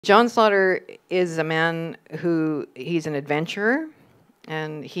John Slaughter is a man who, he's an adventurer,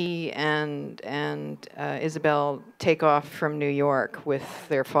 and he and Isabel take off from New York with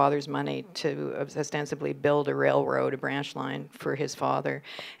their father's money to ostensibly build a railroad, a branch line for his father.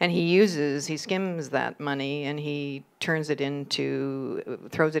 And he skims that money and he throws it into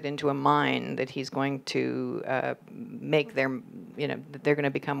a mine that he's going to make they're going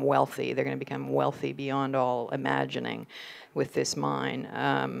to become wealthy. They're going to become wealthy beyond all imagining with this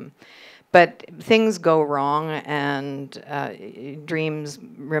mine. But things go wrong, and dreams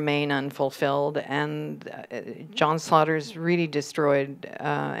remain unfulfilled, and John Slaughter's really destroyed,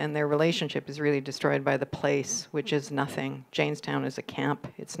 and their relationship is really destroyed by the place, which is nothing. Jamestown is a camp.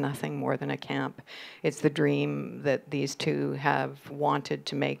 It's nothing more than a camp. It's the dream that these two have wanted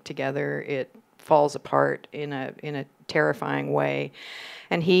to make together. It falls apart in a terrifying way.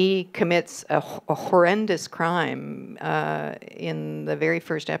 And he commits a horrendous crime in the very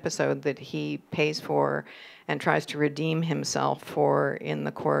first episode that he pays for and tries to redeem himself for in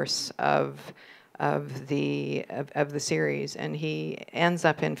the course of the series. And he ends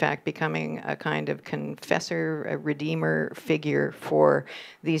up, in fact, becoming a kind of confessor, a redeemer figure for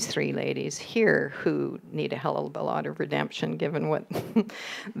these three ladies here who need a hell of a lot of redemption given what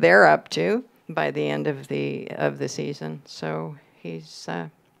they're up to by the end of the season. So he's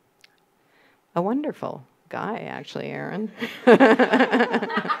a wonderful guy, actually, Aaron.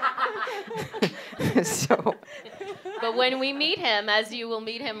 So, but when we meet him, as you will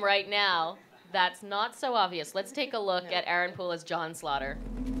meet him right now, that's not so obvious. Let's take a look at Aaron Poole as John Slaughter.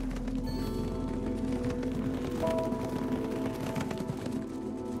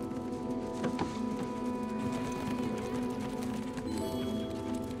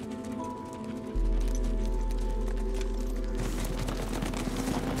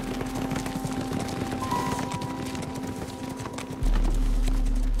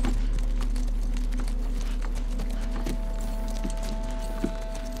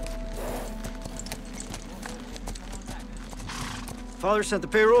 Father sent the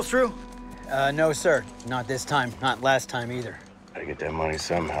payroll through? No, sir. Not this time. Not last time either. Gotta get that money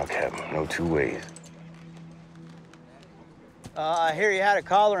somehow, Captain. No two ways. I hear you had a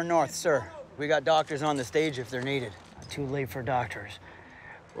caller north, sir. We got doctors on the stage if they're needed. Too late for doctors.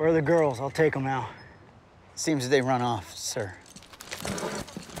 Where are the girls? I'll take them now. Seems they run off, sir.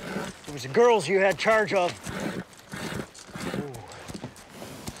 It was the girls you had charge of.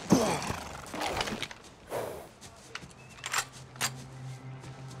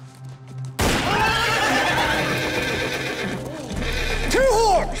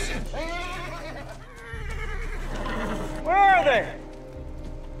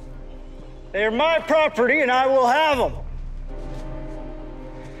 They are my property, and I will have them.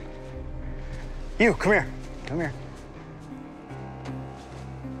 You, come here. Come here.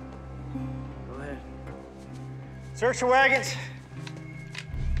 Go ahead. Search the wagons.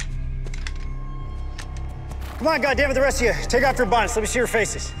 Come on, goddammit, the rest of you. Take off your bonnets. Let me see your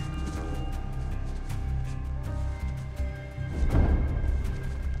faces.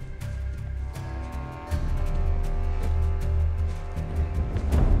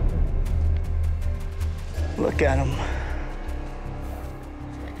 Look at him.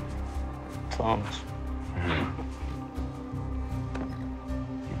 Plums.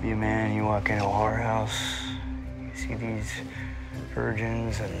 You be a man, you walk into a whorehouse, you see these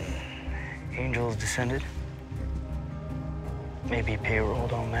virgins and angels descended. Maybe payroll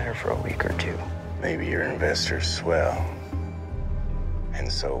don't matter for a week or two. Maybe your investors swell.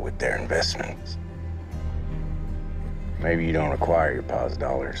 And so with their investments, maybe you don't require your pa's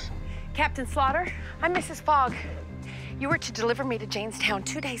dollars. Captain Slaughter, I'm Mrs. Fogg. You were to deliver me to Jamestown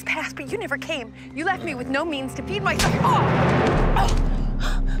 2 days past, but you never came. You left me with no means to feed myself.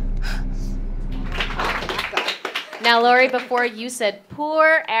 Now, Laurie, before you said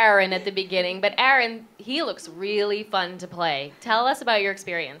poor Aaron at the beginning, but Aaron, he looks really fun to play. Tell us about your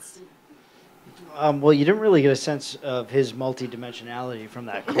experience. Well, you didn't really get a sense of his multidimensionality from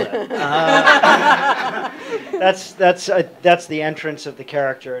that clip. That's the entrance of the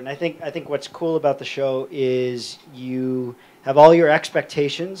character, and I think what's cool about the show is you have all your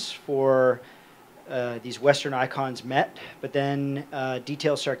expectations for these Western icons met, but then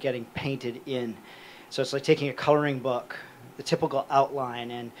details start getting painted in. So it's like taking a coloring book, the typical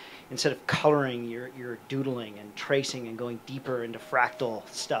outline, and instead of coloring, you're doodling and tracing and going deeper into fractal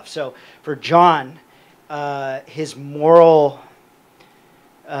stuff. So for John, his moral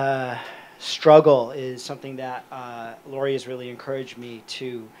struggle is something that Laurie has really encouraged me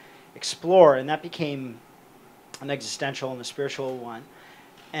to explore, and that became an existential and a spiritual one.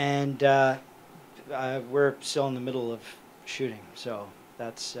 And we're still in the middle of shooting, so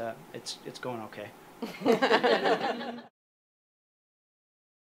that's it's going okay.